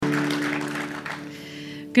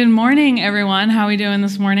Good morning, everyone. How are we doing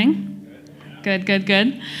this morning? Good.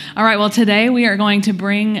 All right, well, today we are going to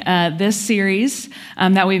bring this series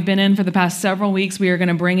that we've been in for the past several weeks. We are going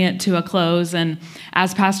to bring it to a close. And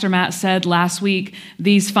as Pastor Matt said last week,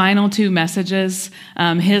 these final two messages,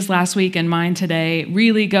 his last week and mine today,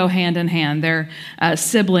 really go hand in hand. They're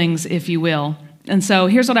siblings, if you will. And so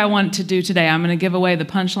here's what I want to do today. I'm going to give away the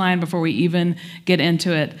punchline before we even get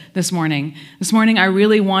into it this morning. This morning, I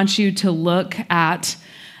really want you to look at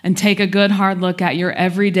and take a good hard look at your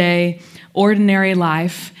everyday, ordinary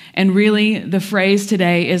life. And really, the phrase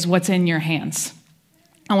today is what's in your hands.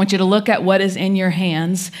 I want you to look at what is in your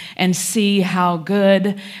hands and see how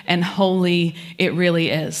good and holy it really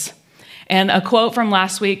is. And a quote from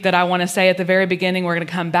last week that I want to say at the very beginning, we're going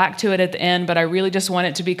to come back to it at the end, but I really just want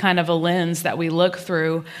it to be kind of a lens that we look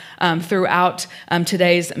through throughout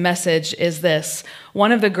today's message is this.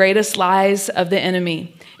 One of the greatest lies of the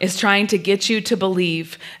enemy is trying to get you to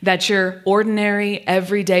believe that your ordinary,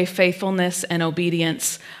 everyday faithfulness and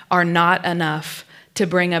obedience are not enough to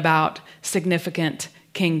bring about significant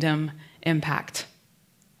kingdom impact.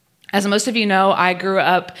 As most of you know, I grew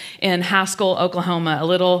up in Haskell, Oklahoma, a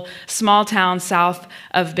little small town south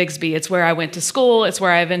of Bixby. It's where I went to school. It's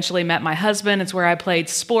where I eventually met my husband. It's where I played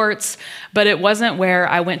sports, but it wasn't where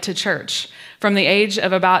I went to church. From the age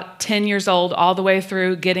of about 10 years old all the way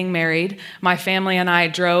through getting married, my family and I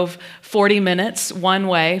drove 40 minutes one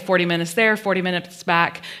way, 40 minutes there, 40 minutes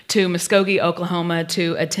back to Muskogee, Oklahoma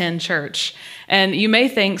to attend church. And you may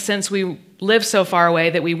think since we live so far away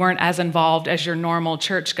that we weren't as involved as your normal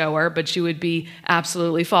churchgoer, but you would be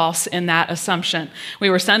absolutely false in that assumption. We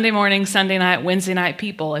were Sunday morning, Sunday night, Wednesday night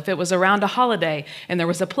people. If it was around a holiday and there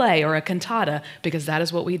was a play or a cantata, because that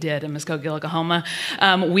is what we did in Muskogee, Oklahoma,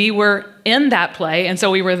 we were in that play, and so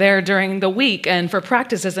we were there during the week and for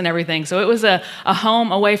practices and everything. So it was a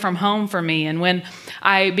home away from home for me. And when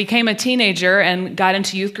I became a teenager and got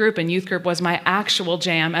into youth group, and youth group was my actual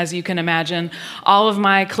jam, as you can imagine, all of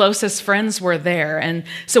my closest friends were there. And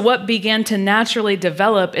so what began to naturally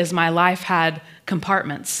develop is my life had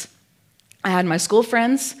compartments. I had my school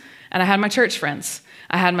friends and I had my church friends.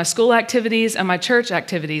 I had my school activities and my church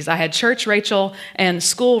activities. I had church Rachel and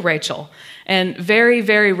school Rachel. And very,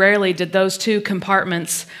 very rarely did those two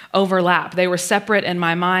compartments overlap. They were separate in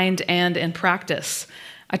my mind and in practice.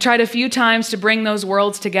 I tried a few times to bring those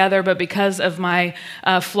worlds together, but because of my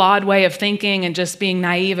flawed way of thinking and just being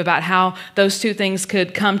naive about how those two things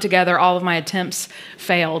could come together, all of my attempts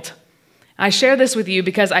failed. I share this with you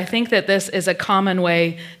because I think that this is a common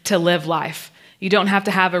way to live life. You don't have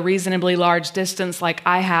to have a reasonably large distance like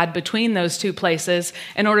I had between those two places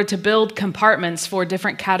in order to build compartments for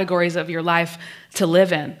different categories of your life to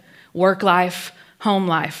live in. Work life, home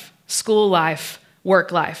life, school life,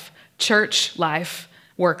 work life, church life,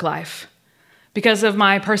 work life. Because of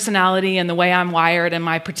my personality and the way I'm wired and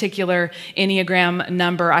my particular Enneagram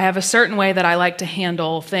number, I have a certain way that I like to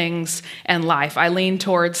handle things and life. I lean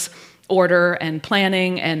towards order and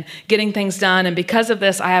planning and getting things done. And because of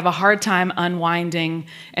this, I have a hard time unwinding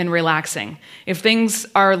and relaxing. If things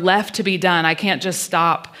are left to be done, I can't just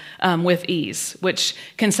stop with ease, which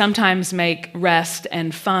can sometimes make rest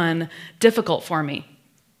and fun difficult for me.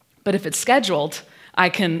 But if it's scheduled, I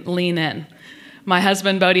can lean in. My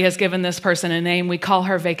husband, Bodie, has given this person a name. We call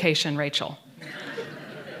her Vacation Rachel.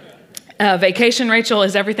 Vacation Rachel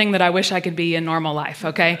is everything that I wish I could be in normal life,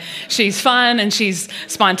 okay? She's fun and she's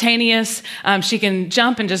spontaneous. She can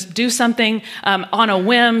jump and just do something on a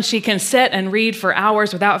whim. She can sit and read for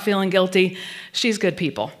hours without feeling guilty. She's good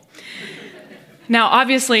people. Now,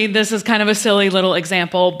 obviously, this is kind of a silly little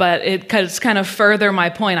example, but it's kind of further my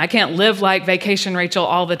point. I can't live like Vacation Rachel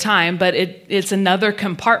all the time, but it's another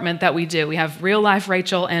compartment that we do. We have real life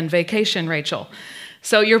Rachel and Vacation Rachel.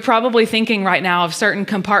 So you're probably thinking right now of certain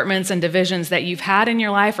compartments and divisions that you've had in your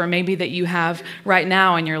life, or maybe that you have right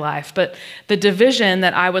now in your life. But the division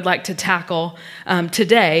that I would like to tackle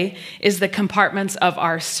today is the compartments of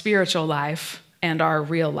our spiritual life and our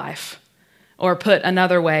real life. Or put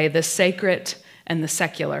another way, the sacred and the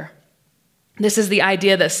secular. This is the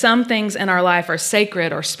idea that some things in our life are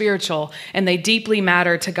sacred or spiritual, and they deeply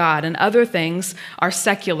matter to God, and other things are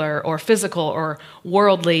secular or physical or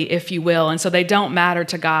worldly, if you will, and so they don't matter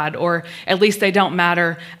to God, or at least they don't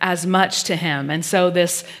matter as much to Him. And so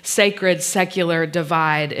this sacred-secular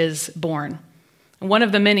divide is born. One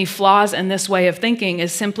of the many flaws in this way of thinking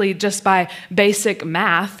is simply just by basic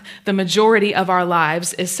math, the majority of our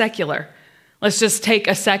lives is secular. Let's just take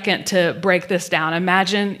a second to break this down.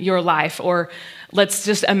 Imagine your life, or let's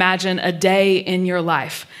just imagine a day in your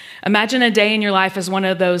life. Imagine a day in your life as one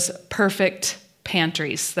of those perfect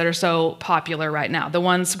pantries that are so popular right now. The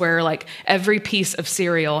ones where like every piece of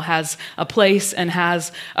cereal has a place and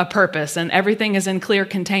has a purpose, and everything is in clear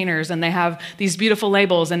containers, and they have these beautiful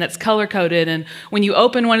labels, and it's color coded. And when you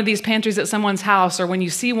open one of these pantries at someone's house, or when you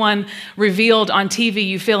see one revealed on TV,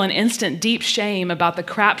 you feel an instant deep shame about the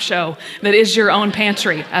crap show that is your own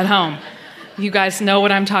pantry at home. You guys know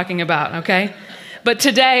what I'm talking about, okay? But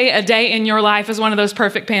today, a day in your life is one of those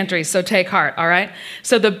perfect pantries, so take heart, all right?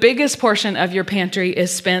 So the biggest portion of your pantry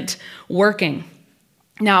is spent working.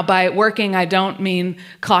 Now, by working, I don't mean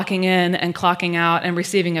clocking in and clocking out and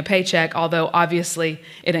receiving a paycheck, although obviously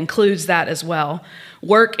it includes that as well.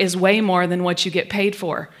 Work is way more than what you get paid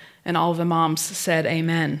for, and all of the moms said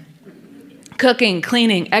amen. Cooking,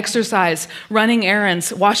 cleaning, exercise, running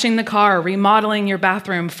errands, washing the car, remodeling your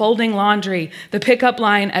bathroom, folding laundry, the pickup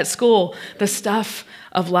line at school, the stuff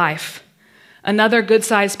of life. Another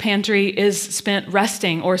good-sized pantry is spent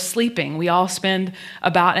resting or sleeping. We all spend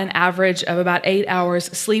about an average of about 8 hours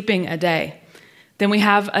sleeping a day. Then we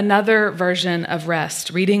have another version of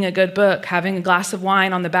rest, reading a good book, having a glass of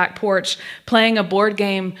wine on the back porch, playing a board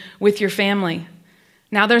game with your family.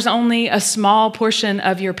 Now there's only a small portion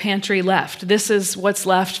of your pantry left. This is what's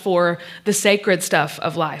left for the sacred stuff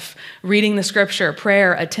of life, reading the scripture,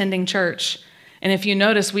 prayer, attending church. And if you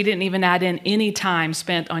notice, we didn't even add in any time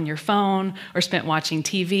spent on your phone or spent watching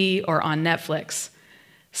TV or on Netflix.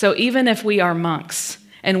 So even if we are monks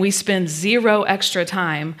and we spend 0 extra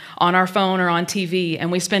time on our phone or on TV,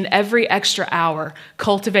 and we spend every extra hour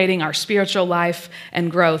cultivating our spiritual life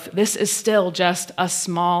and growth, this is still just a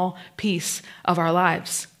small piece of our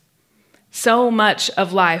lives. So much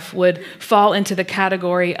of life would fall into the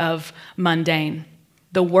category of mundane,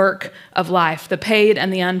 the work of life, the paid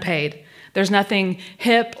and the unpaid. There's nothing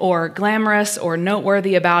hip or glamorous or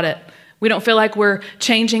noteworthy about it. We don't feel like we're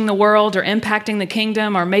changing the world or impacting the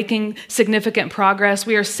kingdom or making significant progress.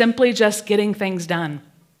 We are simply just getting things done,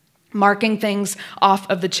 marking things off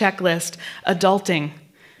of the checklist, adulting.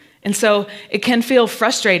 And so it can feel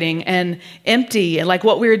frustrating and empty, and like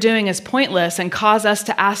what we're doing is pointless, and cause us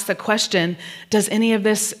to ask the question, does any of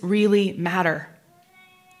this really matter?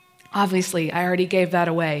 Obviously, I already gave that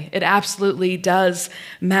away. It absolutely does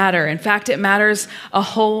matter. In fact, it matters a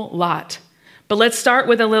whole lot. But let's start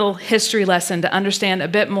with a little history lesson to understand a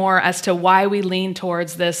bit more as to why we lean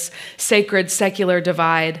towards this sacred secular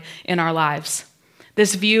divide in our lives.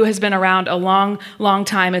 This view has been around a long, long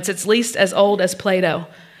time. It's at least as old as Plato.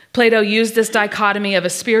 Plato used this dichotomy of a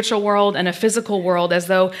spiritual world and a physical world as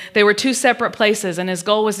though they were two separate places, and his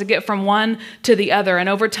goal was to get from one to the other. And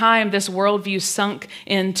over time, this worldview sunk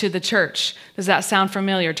into the church. Does that sound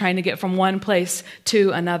familiar? Trying to get from one place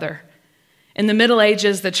to another. In the Middle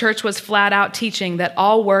Ages, the church was flat out teaching that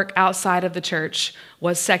all work outside of the church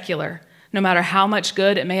was secular. No matter how much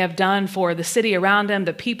good it may have done for the city around them,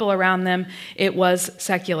 the people around them, it was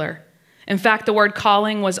secular. In fact, the word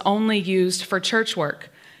calling was only used for church work.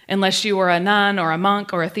 Unless you were a nun or a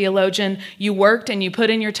monk or a theologian, you worked and you put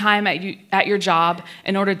in your time at your job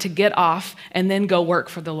in order to get off and then go work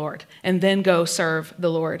for the Lord and then go serve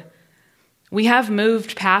the Lord. We have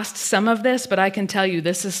moved past some of this, but I can tell you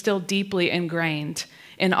this is still deeply ingrained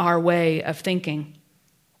in our way of thinking.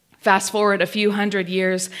 Fast forward a few hundred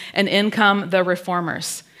years, and in come the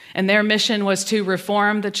reformers. And their mission was to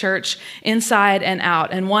reform the church inside and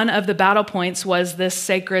out. And one of the battle points was this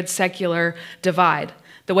sacred secular divide.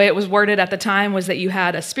 The way it was worded at the time was that you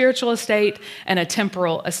had a spiritual estate and a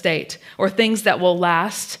temporal estate, or things that will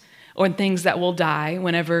last or things that will die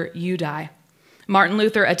whenever you die. Martin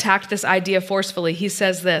Luther attacked this idea forcefully. He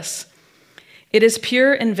says this: "It is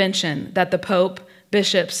pure invention that the Pope,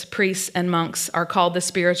 bishops, priests, and monks are called the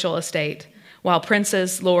spiritual estate, while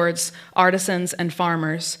princes, lords, artisans, and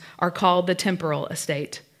farmers are called the temporal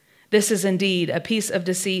estate. This is indeed a piece of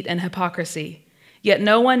deceit and hypocrisy, yet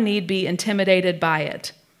no one need be intimidated by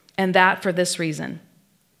it, and that for this reason.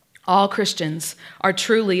 All Christians are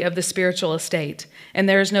truly of the spiritual estate, and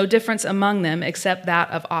there is no difference among them except that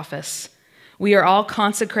of office. We are all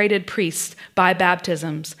consecrated priests by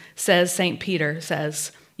baptisms, says St. Peter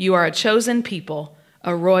says. You are a chosen people,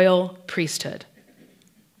 a royal priesthood."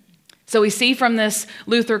 So we see from this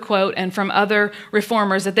Luther quote and from other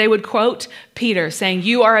reformers that they would quote Peter saying,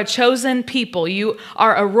 "You are a chosen people, you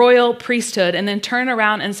are a royal priesthood," and then turn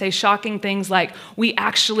around and say shocking things like, "We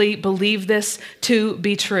actually believe this to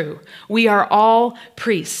be true. We are all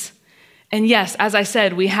priests." And yes, as I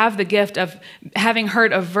said, we have the gift of having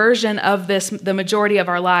heard a version of this the majority of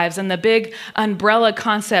our lives. And the big umbrella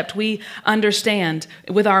concept we understand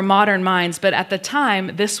with our modern minds. But at the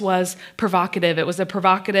time, this was provocative. It was a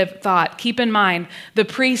provocative thought. Keep in mind, the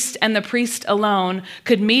priest and the priest alone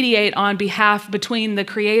could mediate on behalf between the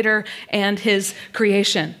Creator and his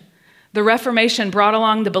creation. The Reformation brought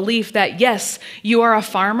along the belief that, yes, you are a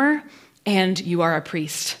farmer and you are a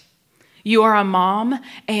priest. You are a mom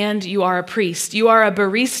and you are a priest. You are a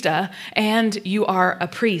barista and you are a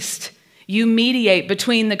priest. You mediate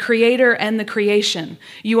between the Creator and the creation.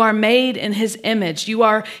 You are made in his image. You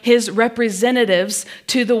are his representatives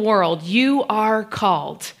to the world. You are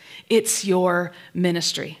called. It's your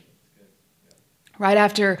ministry. Right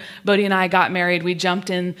after Bodhi and I got married, we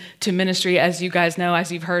jumped into ministry, as you guys know,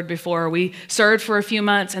 as you've heard before. We served for a few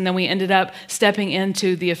months, and then we ended up stepping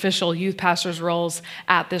into the official youth pastors' roles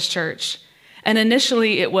at this church. And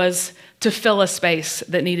initially, it was to fill a space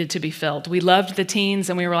that needed to be filled. We loved the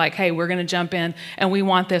teens, and we were like, hey, we're going to jump in, and we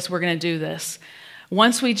want this. We're going to do this.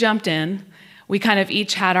 Once we jumped in, we kind of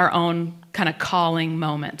each had our own kind of calling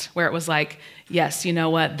moment where it was like, yes, you know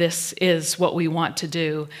what? This is what we want to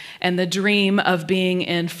do. And the dream of being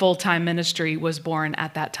in full-time ministry was born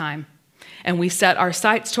at that time. And we set our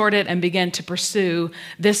sights toward it and began to pursue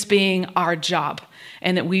this being our job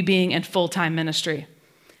and that we being in full-time ministry.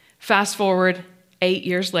 Fast forward 8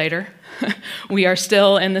 years later, we are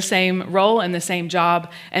still in the same role and the same job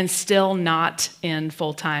and still not in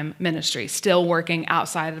full-time ministry, still working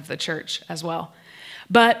outside of the church as well.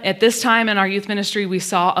 But at this time in our youth ministry, we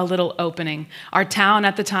saw a little opening. Our town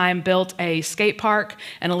at the time built a skate park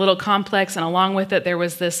and a little complex, and along with it, there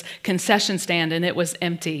was this concession stand, and it was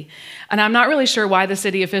empty. And I'm not really sure why the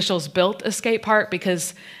city officials built a skate park,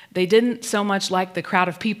 because they didn't so much like the crowd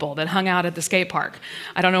of people that hung out at the skate park.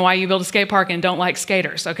 I don't know why you build a skate park and don't like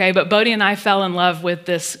skaters, okay? But Bodhi and I fell in love with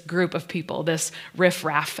this group of people, this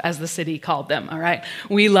riffraff, as the city called them, all right?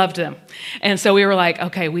 We loved them. And so we were like,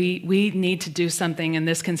 okay, we need to do something. And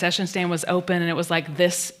this concession stand was open, and it was like,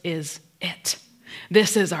 this is it.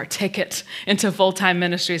 This is our ticket into full-time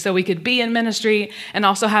ministry. So we could be in ministry and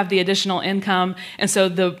also have the additional income. And so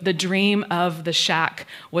the dream of the shack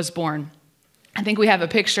was born. I think we have a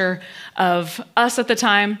picture of us at the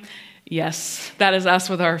time. Yes, that is us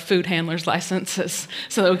with our food handler's licenses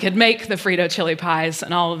so that we could make the Frito chili pies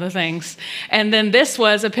and all of the things. And then this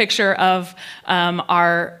was a picture of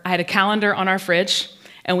I had a calendar on our fridge,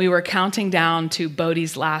 and we were counting down to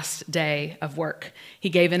Bodhi's last day of work. He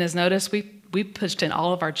gave in his notice. We pushed in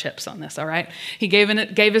all of our chips on this, all right? He gave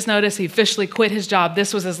his notice. He officially quit his job.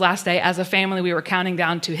 This was his last day. As a family, we were counting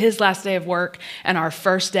down to his last day of work and our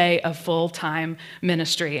first day of full-time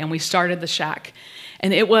ministry. And we started the shack.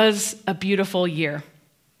 And it was a beautiful year.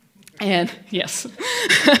 And yes,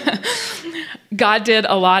 God did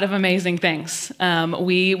a lot of amazing things.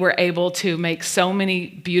 We were able to make so many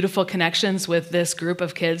beautiful connections with this group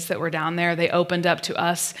of kids that were down there. They opened up to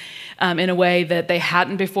us in a way that they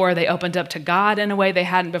hadn't before. They opened up to God in a way they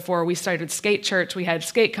hadn't before. We started skate church. We had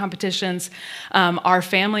skate competitions. Our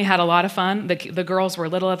family had a lot of fun. The girls were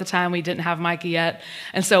little at the time. We didn't have Mikey yet.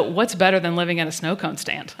 And so what's better than living at a snow cone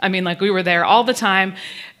stand? I mean, like, we were there all the time.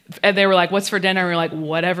 And they were like, what's for dinner? And we were like,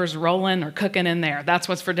 whatever's rolling or cooking in there. That's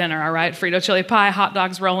what's for dinner, all right? Frito chili pie, hot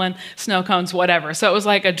dogs rolling, snow cones, whatever. So it was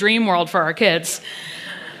like a dream world for our kids.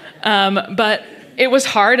 But it was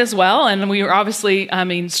hard as well. And we were obviously,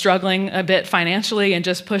 struggling a bit financially and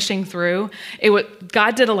just pushing through.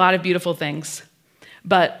 God did a lot of beautiful things.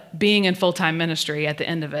 But being in full-time ministry at the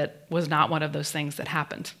end of it was not one of those things that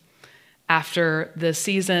happened. After the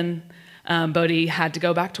season, Bodhi had to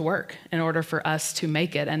go back to work in order for us to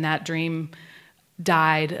make it, and that dream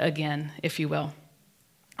died again, if you will.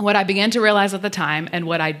 What I began to realize at the time, and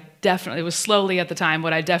what I definitely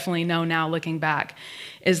know now looking back,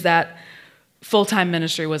 is that full-time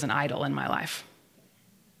ministry was an idol in my life.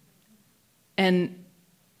 And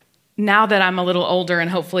now that I'm a little older and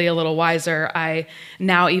hopefully a little wiser, I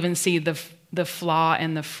now even see the flaw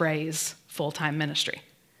in the phrase full-time ministry.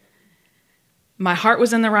 My heart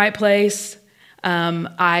was in the right place.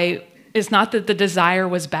 It's not that the desire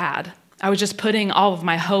was bad. I was just putting all of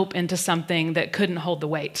my hope into something that couldn't hold the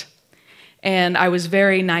weight. And I was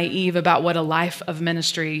very naive about what a life of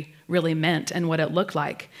ministry really meant and what it looked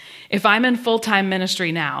like. If I'm in full-time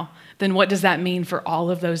ministry now, then what does that mean for all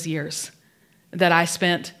of those years that I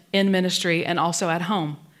spent in ministry and also at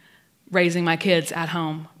home, raising my kids at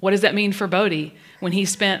home? What does that mean for Bodhi when he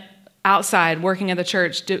spent outside working at the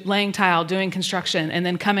church, laying tile, doing construction, and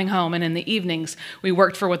then coming home, and in the evenings, we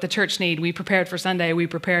worked for what the church needed. We prepared for Sunday. We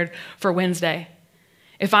prepared for Wednesday.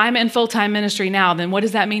 If I'm in full-time ministry now, then what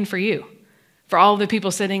does that mean for you? for all the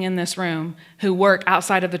people sitting in this room who work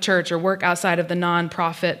outside of the church or work outside of the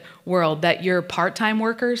nonprofit world, that you're part-time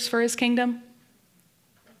workers for his kingdom?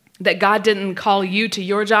 That God didn't call you to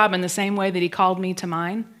your job in the same way that he called me to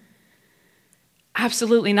mine?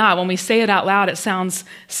 Absolutely not. When we say it out loud, it sounds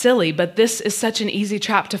silly, but this is such an easy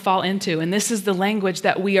trap to fall into, and this is the language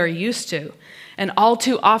that we are used to. And all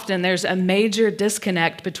too often, there's a major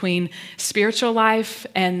disconnect between spiritual life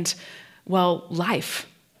and, well, life.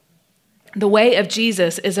 The way of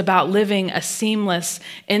Jesus is about living a seamless,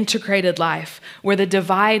 integrated life where the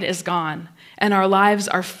divide is gone and our lives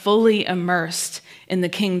are fully immersed in the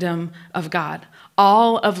kingdom of God.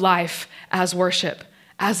 All of life as worship,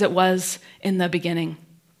 as it was in the beginning.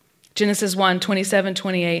 Genesis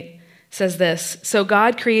 1:27-28 says this, "So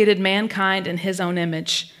God created mankind in his own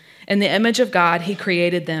image. In the image of God, he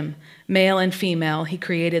created them. Male and female, he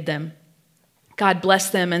created them. God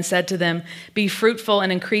blessed them and said to them, 'Be fruitful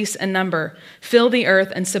and increase in number. Fill the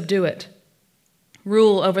earth and subdue it.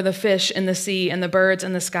 Rule over the fish in the sea and the birds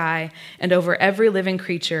in the sky and over every living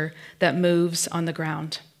creature that moves on the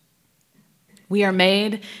ground.'" We are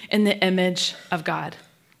made in the image of God.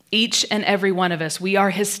 Each and every one of us. We are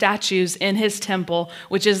his statues in his temple,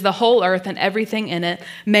 which is the whole earth and everything in it,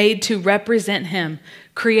 made to represent him,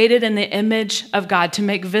 created in the image of God, to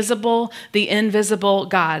make visible the invisible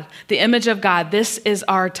God. The image of God, this is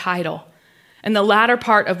our title. And the latter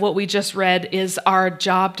part of what we just read is our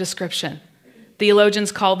job description.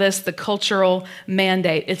 Theologians call this the cultural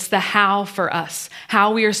mandate. It's the how for us,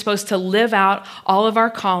 how we are supposed to live out all of our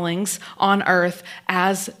callings on earth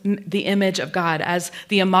as the image of God, as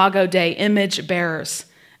the Imago Dei, image bearers.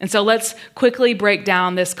 And so let's quickly break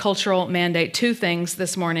down this cultural mandate. Two things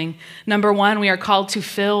this morning. Number one, we are called to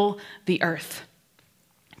fill the earth,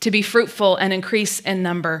 to be fruitful and increase in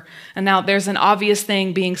number. And now there's an obvious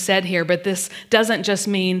thing being said here, but this doesn't just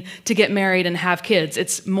mean to get married and have kids.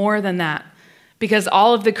 It's more than that. Because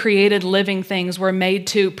all of the created living things were made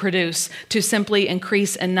to produce, to simply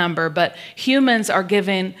increase in number. But humans are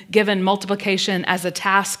given multiplication as a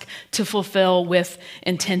task to fulfill with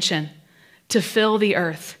intention, to fill the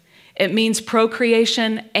earth. It means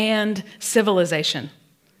procreation and civilization.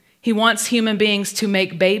 He wants human beings to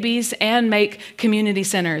make babies and make community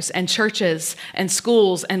centers and churches and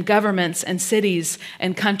schools and governments and cities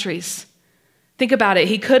and countries. Think about it.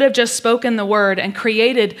 He could have just spoken the word and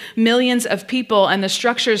created millions of people and the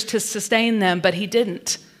structures to sustain them, but he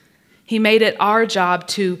didn't. He made it our job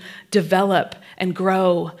to develop and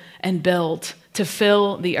grow and build, to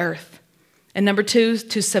fill the earth. And number two,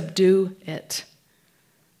 to subdue it.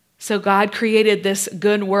 So God created this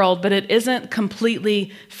good world, but it isn't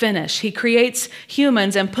completely finished. He creates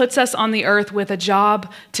humans and puts us on the earth with a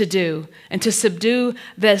job to do. And to subdue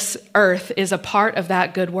this earth is a part of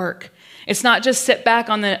that good work. It's not just sit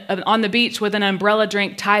back on the beach with an umbrella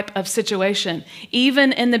drink type of situation.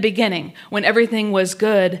 Even in the beginning, when everything was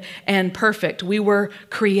good and perfect, we were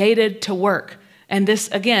created to work. And this,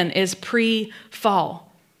 again, is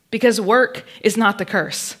pre-fall. Because work is not the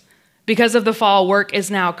curse. Because of the fall, work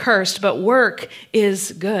is now cursed, but work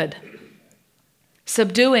is good.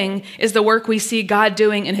 Subduing is the work we see God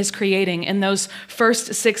doing in his creating in those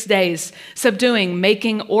first 6 days. Subduing,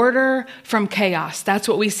 making order from chaos. That's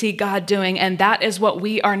what we see God doing, and that is what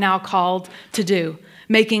we are now called to do.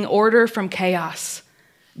 Making order from chaos.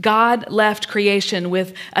 God left creation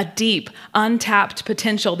with a deep, untapped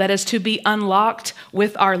potential that is to be unlocked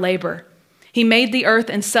with our labor. He made the earth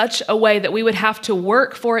in such a way that we would have to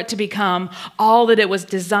work for it to become all that it was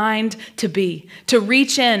designed to be, to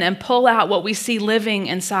reach in and pull out what we see living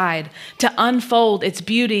inside, to unfold its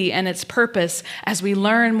beauty and its purpose as we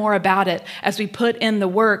learn more about it, as we put in the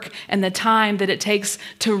work and the time that it takes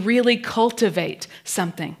to really cultivate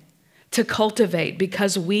something, to cultivate,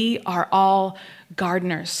 because we are all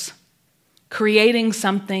gardeners, creating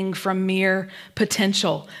something from mere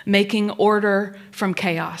potential, making order from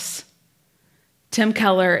chaos. Tim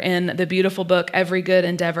Keller, in the beautiful book, Every Good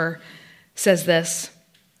Endeavor, says this: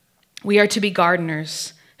 "We are to be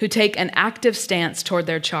gardeners who take an active stance toward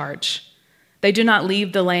their charge. They do not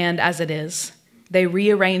leave the land as it is. They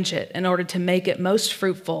rearrange it in order to make it most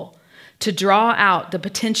fruitful, to draw out the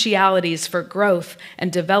potentialities for growth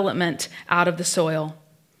and development out of the soil.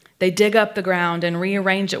 They dig up the ground and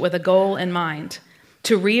rearrange it with a goal in mind,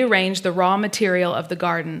 to rearrange the raw material of the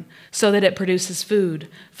garden so that it produces food,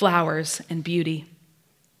 flowers, and beauty.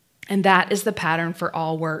 And that is the pattern for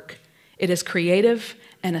all work. It is creative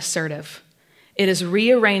and assertive. It is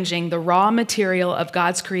rearranging the raw material of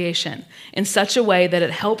God's creation in such a way that it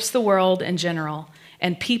helps the world in general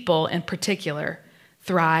and people in particular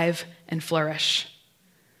thrive and flourish."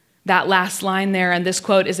 That last line there in this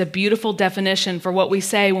quote is a beautiful definition for what we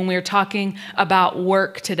say when we're talking about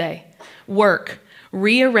work today. Work,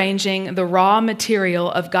 rearranging the raw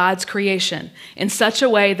material of God's creation in such a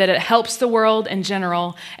way that it helps the world in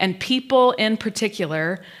general and people in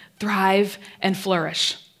particular thrive and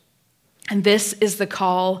flourish. And this is the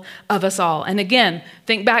call of us all. And again,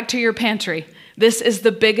 think back to your pantry. This is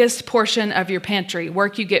the biggest portion of your pantry,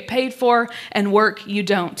 work you get paid for and work you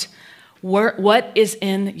don't. What is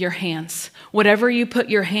in your hands? Whatever you put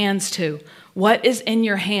your hands to, what is in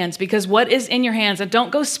your hands? Because what is in your hands, and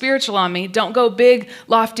don't go spiritual on me, don't go big,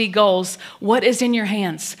 lofty goals. What is in your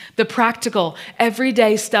hands? The practical,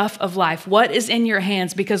 everyday stuff of life. What is in your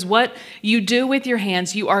hands? Because what you do with your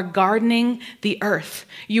hands, you are gardening the earth.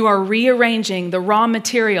 You are rearranging the raw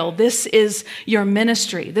material. This is your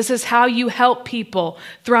ministry. This is how you help people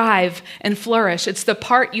thrive and flourish. It's the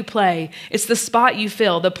part you play. It's the spot you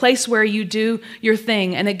fill, the place where you do your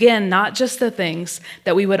thing. And again, not just the things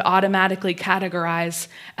that we would automatically categorize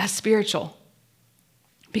as spiritual.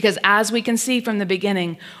 Because as we can see from the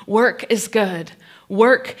beginning, work is good.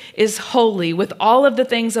 Work is holy. With all of the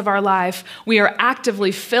things of our life, we are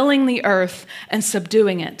actively filling the earth and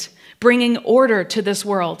subduing it, bringing order to this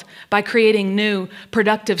world by creating new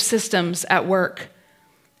productive systems at work,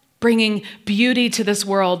 bringing beauty to this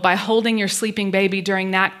world by holding your sleeping baby during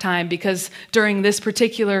nap time, because during this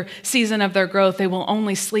particular season of their growth, they will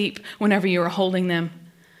only sleep whenever you are holding them.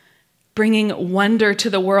 Bringing wonder to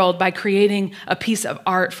the world by creating a piece of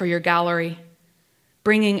art for your gallery.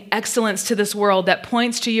 Bringing excellence to this world that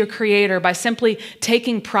points to your Creator by simply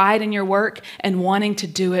taking pride in your work and wanting to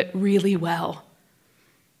do it really well.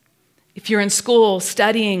 If you're in school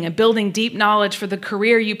studying and building deep knowledge for the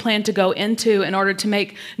career you plan to go into in order to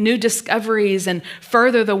make new discoveries and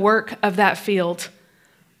further the work of that field,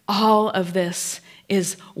 all of this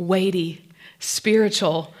is weighty,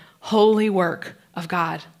 spiritual, holy work of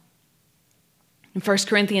God. In 1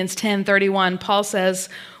 Corinthians 10:31, Paul says,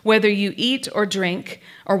 whether you eat or drink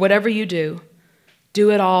or whatever you do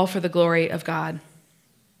it all for the glory of God.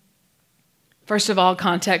 First of all,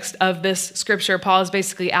 context of this scripture, Paul is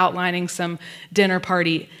basically outlining some dinner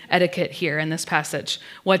party etiquette here in this passage.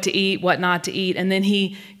 What to eat, what not to eat. And then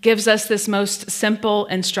he gives us this most simple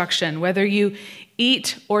instruction, whether you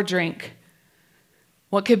eat or drink.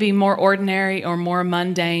 What could be more ordinary or more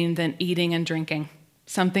mundane than eating and drinking?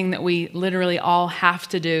 Something that we literally all have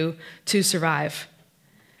to do to survive.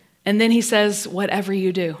 And then he says, whatever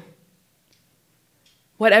you do.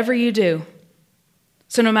 Whatever you do.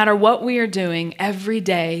 So no matter what we are doing, every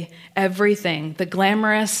day, everything, the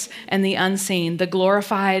glamorous and the unseen, the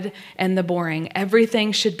glorified and the boring,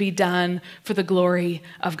 everything should be done for the glory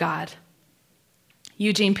of God.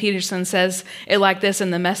 Eugene Peterson says it like this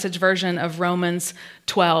in the Message version of Romans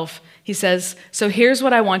 12. He says, so here's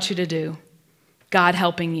what I want you to do. God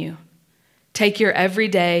helping you. Take your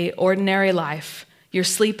everyday, ordinary life, your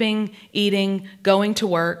sleeping, eating, going to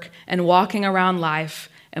work, and walking around life,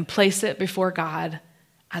 and place it before God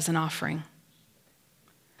as an offering.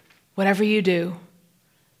 Whatever you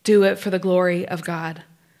do it for the glory of God.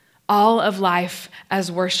 All of life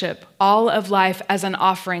as worship, all of life as an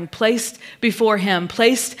offering, placed before Him,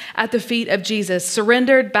 placed at the feet of Jesus,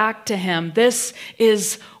 surrendered back to Him. This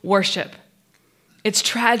is worship. It's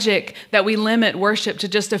tragic that we limit worship to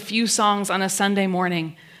just a few songs on a Sunday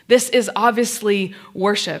morning. This is obviously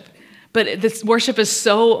worship, but this worship is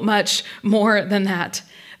so much more than that.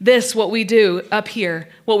 This, what we do up here,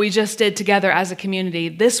 what we just did together as a community,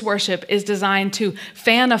 this worship is designed to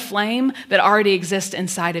fan a flame that already exists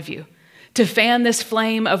inside of you. To fan this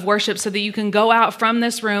flame of worship so that you can go out from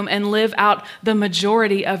this room and live out the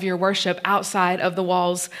majority of your worship outside of the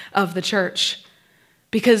walls of the church.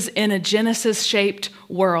 Because in a Genesis-shaped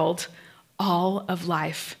world, all of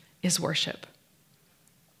life is worship.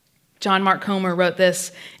 John Mark Comer wrote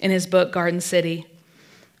this in his book, Garden City.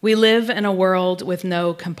 We live in a world with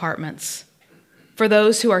no compartments. For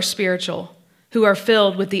those who are spiritual, who are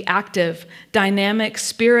filled with the active, dynamic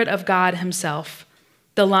Spirit of God Himself,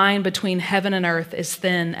 the line between heaven and earth is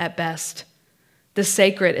thin at best. The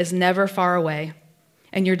sacred is never far away.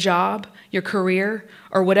 And your job, your career,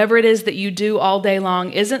 or whatever it is that you do all day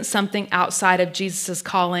long isn't something outside of Jesus'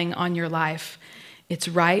 calling on your life. It's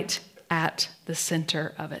right at the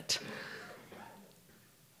center of it.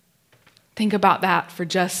 Think about that for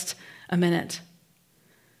just a minute.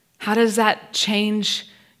 How does that change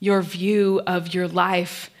your view of your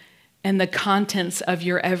life and the contents of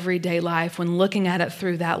your everyday life when looking at it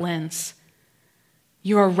through that lens?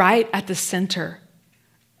 You are right at the center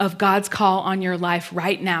of God's call on your life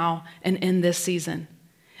right now and in this season.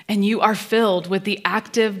 and you are filled with the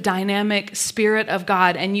active, dynamic Spirit of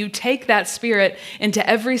God, and you take that Spirit into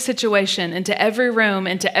every situation, into every room,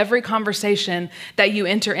 into every conversation that you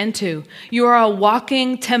enter into. You are a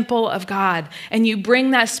walking temple of God, and you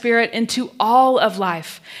bring that Spirit into all of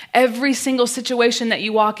life. Every single situation that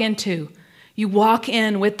you walk into, you walk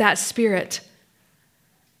in with that Spirit.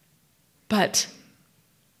 But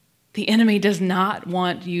the enemy does not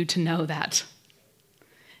want you to know that.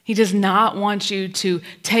 He does not want you to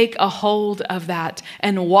take a hold of that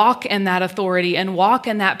and walk in that authority and walk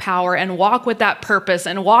in that power and walk with that purpose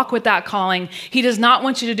and walk with that calling. He does not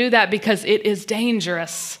want you to do that because it is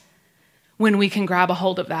dangerous when we can grab a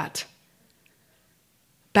hold of that.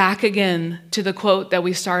 Back again to the quote that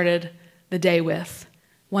we started the day with.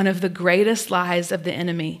 One of the greatest lies of the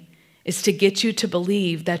enemy is to get you to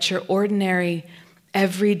believe that your ordinary,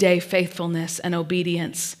 everyday faithfulness and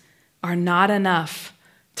obedience are not enough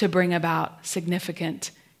to bring about significant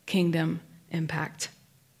kingdom impact.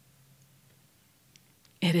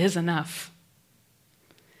 It is enough.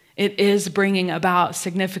 It is bringing about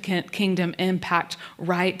significant kingdom impact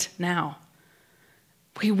right now.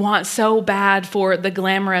 We want so bad for the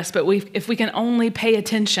glamorous, but if we can only pay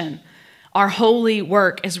attention, our holy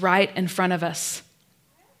work is right in front of us.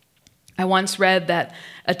 I once read that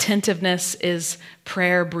attentiveness is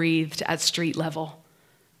prayer breathed at street level,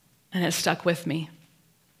 and it stuck with me.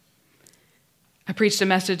 I preached a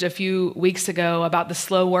message a few weeks ago about the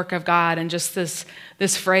slow work of God, and just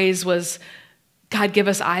this phrase was, God, give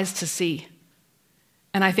us eyes to see.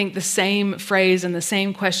 And I think the same phrase and the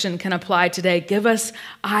same question can apply today. Give us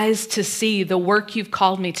eyes to see the work you've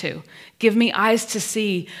called me to. Give me eyes to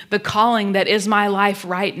see the calling that is my life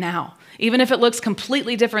right now. Even if it looks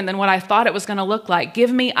completely different than what I thought it was going to look like,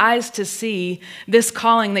 give me eyes to see this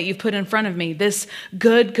calling that you've put in front of me, this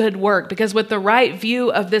good work. Because with the right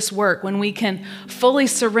view of this work, when we can fully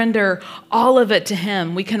surrender all of it to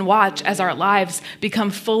Him, we can watch as our lives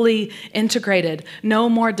become fully integrated. No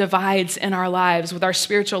more divides in our lives with our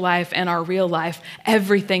spiritual life and our real life.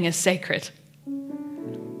 Everything is sacred.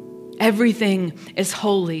 Everything is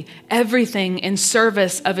holy. Everything in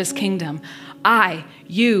service of His kingdom.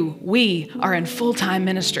 We are in full-time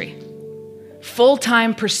ministry,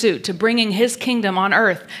 full-time pursuit to bringing His kingdom on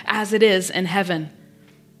earth as it is in heaven.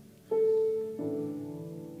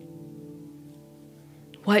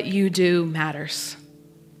 What you do matters.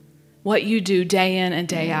 What you do day in and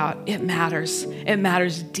day out, it matters. It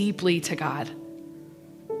matters deeply to God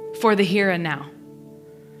for the here and now,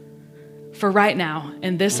 for right now,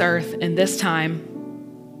 in this earth, in this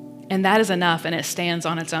time, and that is enough, and it stands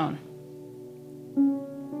on its own.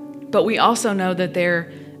 But we also know that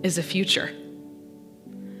there is a future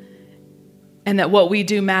and that what we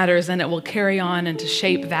do matters, and it will carry on and to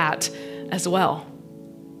shape that as well.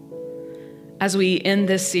 As we end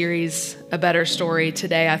this series, A Better Story,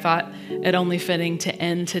 today, I thought it only fitting to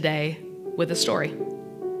end today with a story.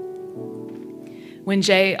 When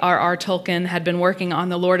J.R.R. Tolkien had been working on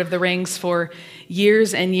The Lord of the Rings for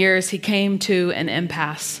years and years, he came to an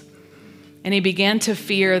impasse. And he began to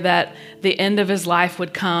fear that the end of his life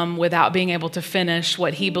would come without being able to finish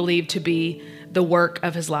what he believed to be the work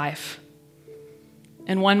of his life.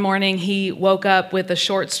 And one morning he woke up with a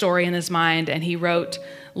short story in his mind, and he wrote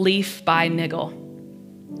Leaf by Niggle.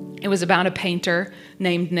 It was about a painter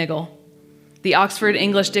named Niggle. The Oxford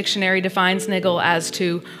English Dictionary defines Niggle as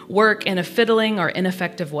to work in a fiddling or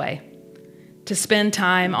ineffective way, to spend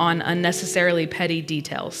time on unnecessarily petty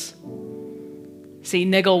details. See,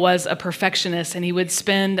 Niggle was a perfectionist, and he would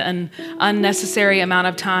spend an unnecessary amount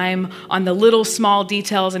of time on the little small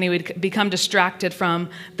details, and he would become distracted from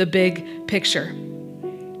the big picture.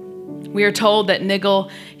 We are told that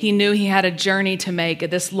Niggle, he knew he had a journey to make,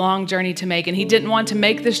 this long journey to make, and he didn't want to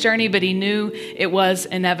make this journey, but he knew it was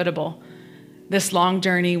inevitable. This long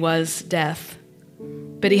journey was death.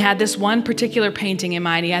 But he had this one particular painting in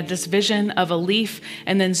mind. He had this vision of a leaf,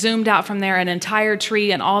 and then zoomed out from there an entire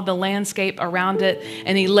tree and all the landscape around it.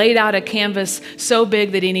 And he laid out a canvas so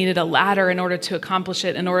big that he needed a ladder in order to accomplish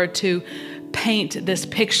it, in order to paint this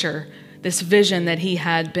picture, this vision that he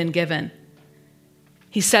had been given.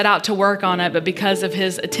 He set out to work on it, but because of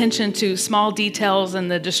his attention to small details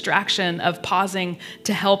and the distraction of pausing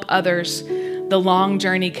to help others, the long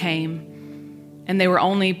journey came, and they were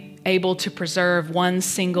only able to preserve one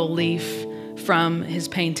single leaf from his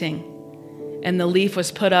painting. And the leaf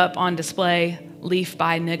was put up on display, Leaf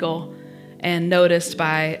by Niggle, and noticed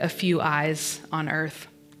by a few eyes on earth.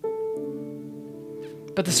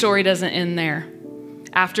 But the story doesn't end there.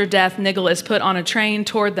 After death, Niggle is put on a train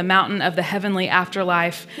toward the mountain of the heavenly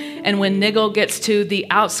afterlife. And when Niggle gets to the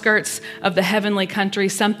outskirts of the heavenly country,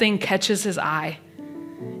 something catches his eye.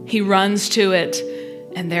 He runs to it,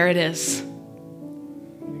 and there it is.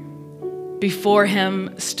 Before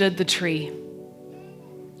him stood the tree,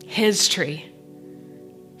 his tree,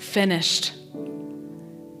 finished.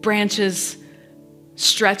 Branches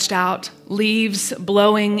stretched out, leaves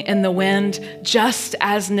blowing in the wind, just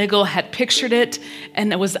as Nigel had pictured it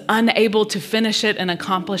and was unable to finish it and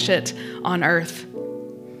accomplish it on earth.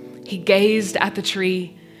 He gazed at the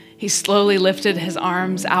tree. He slowly lifted his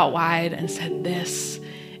arms out wide and said, "This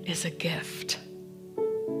is a gift."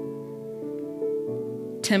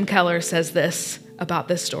 Tim Keller says this about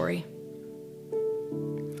this story.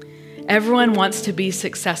 Everyone wants to be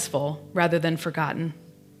successful rather than forgotten.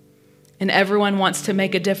 And everyone wants to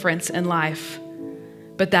make a difference in life,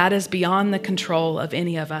 but that is beyond the control of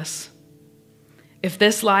any of us. If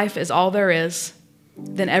this life is all there is,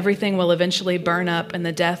 then everything will eventually burn up in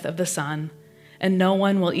the death of the sun, and no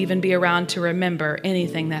one will even be around to remember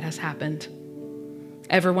anything that has happened.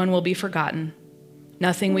 Everyone will be forgotten.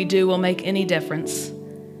 Nothing we do will make any difference,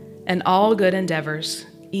 and all good endeavors,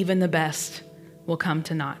 even the best, will come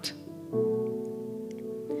to naught.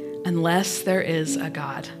 Unless there is a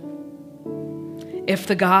God. If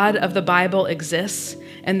the God of the Bible exists,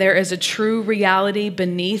 and there is a true reality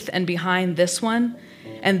beneath and behind this one,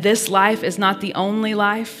 and this life is not the only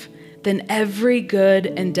life, then every good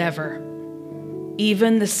endeavor,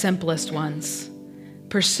 even the simplest ones,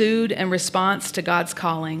 pursued in response to God's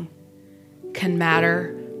calling, can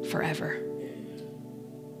matter forever.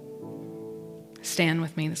 Stand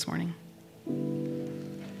with me this morning.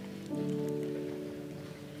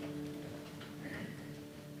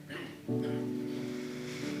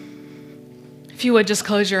 If you would just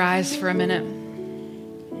close your eyes for a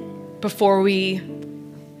minute before we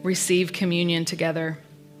receive communion together.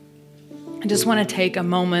 I just want to take a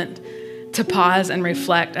moment to pause and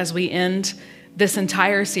reflect as we end this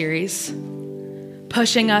entire series,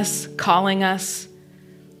 pushing us, calling us,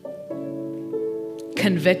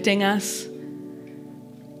 convicting us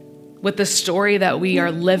with the story that we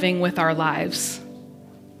are living with our lives.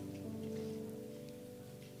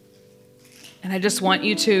 And I just want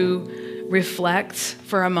you to reflect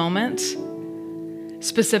for a moment,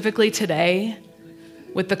 specifically today,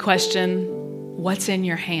 with the question, what's in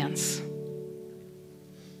your hands?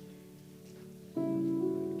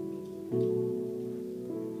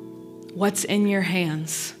 What's in your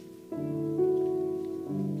hands?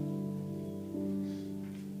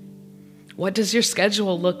 What does your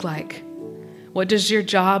schedule look like? What does your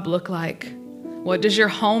job look like? What does your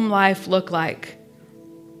home life look like?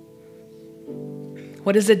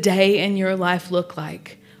 What does a day in your life look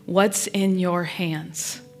like? What's in your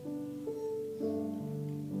hands?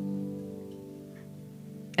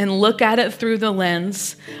 And look at it through the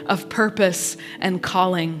lens of purpose and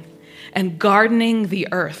calling and gardening the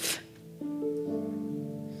earth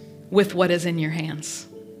with what is in your hands.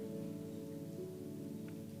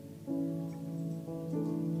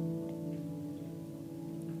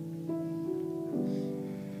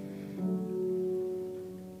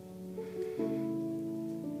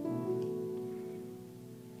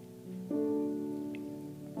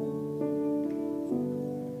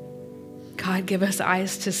 God, give us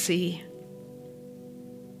eyes to see.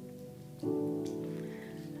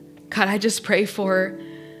 God, I just pray for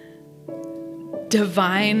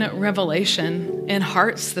divine revelation in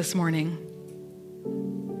hearts this morning.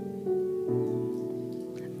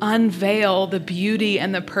 Unveil the beauty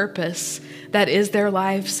and the purpose that is their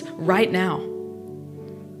lives right now.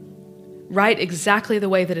 Right exactly the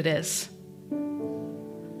way that it is.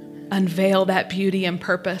 Unveil that beauty and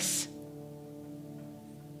purpose.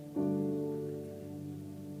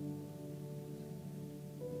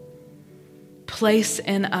 Place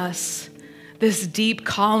in us this deep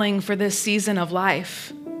calling for this season of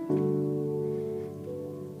life.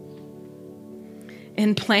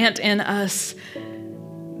 Implant in us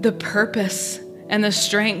the purpose and the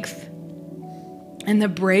strength and the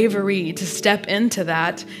bravery to step into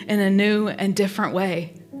that in a new and different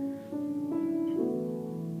way.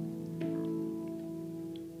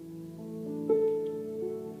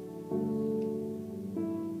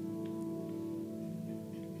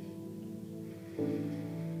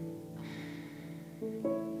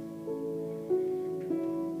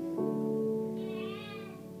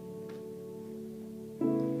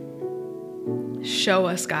 Show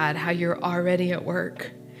us, God, how you're already at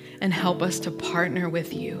work and help us to partner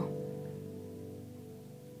with you.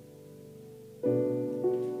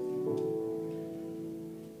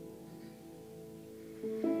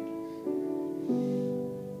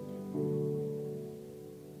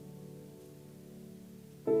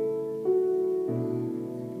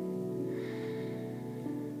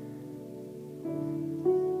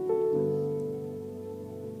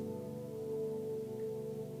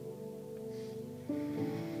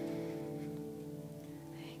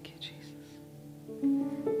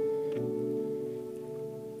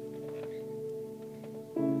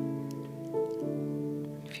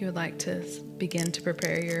 you would like to begin to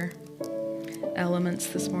prepare your elements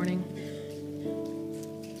this morning.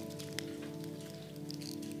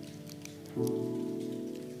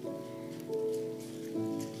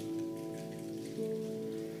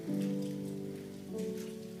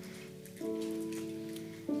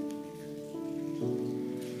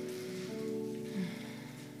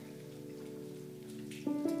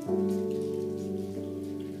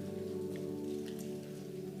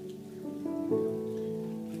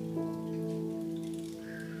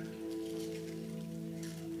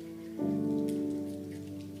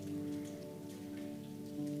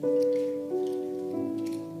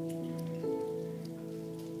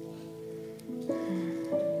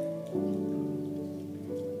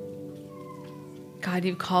 God,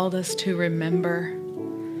 you've called us to remember,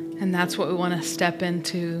 and that's what we want to step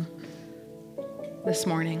into this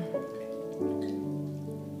morning.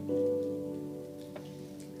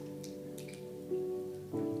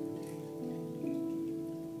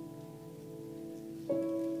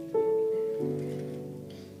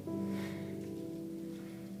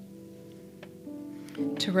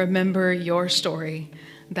 To remember your story,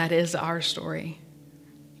 that is our story.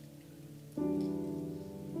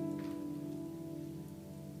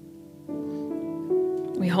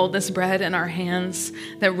 We hold this bread in our hands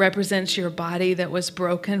that represents your body that was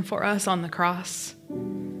broken for us on the cross.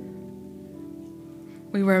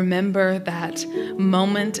 We remember that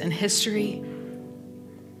moment in history.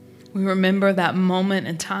 We remember that moment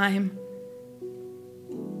in time.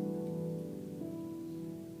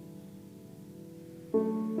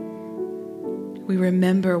 We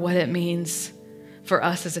remember what it means for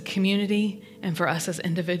us as a community and for us as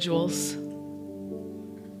individuals.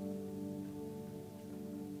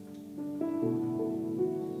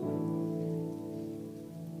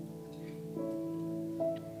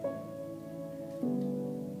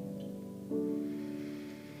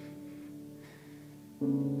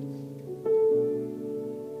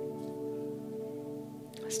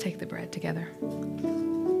 Let's take the bread together.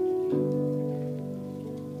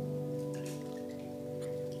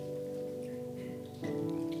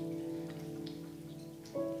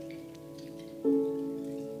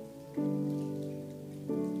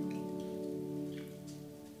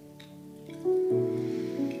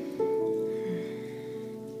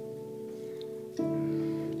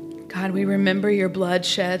 God, we remember your blood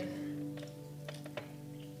shed.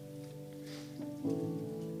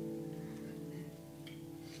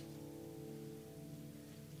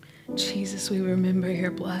 Jesus, we remember your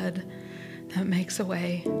blood that makes a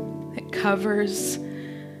way, that covers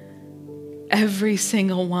every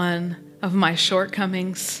single one of my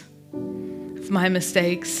shortcomings, of my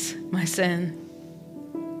mistakes, my sin.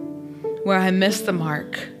 Where I missed the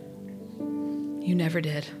mark, you never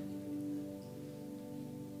did.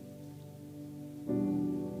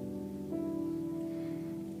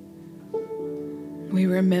 We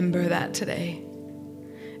remember that today.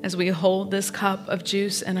 As we hold this cup of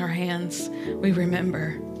juice in our hands, we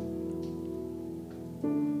remember.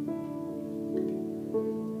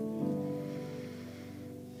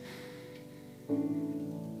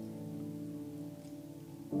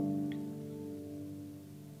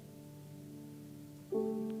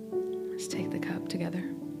 Let's take the cup together.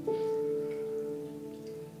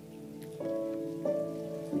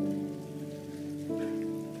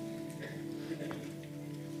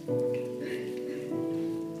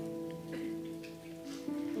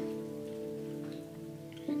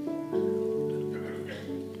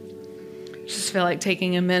 Just feel like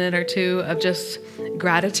taking a minute or two of just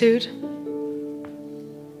gratitude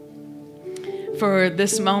for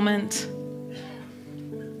this moment,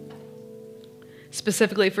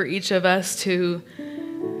 specifically for each of us to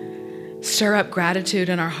stir up gratitude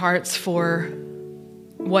in our hearts for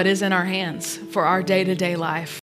what is in our hands, for our day-to-day life.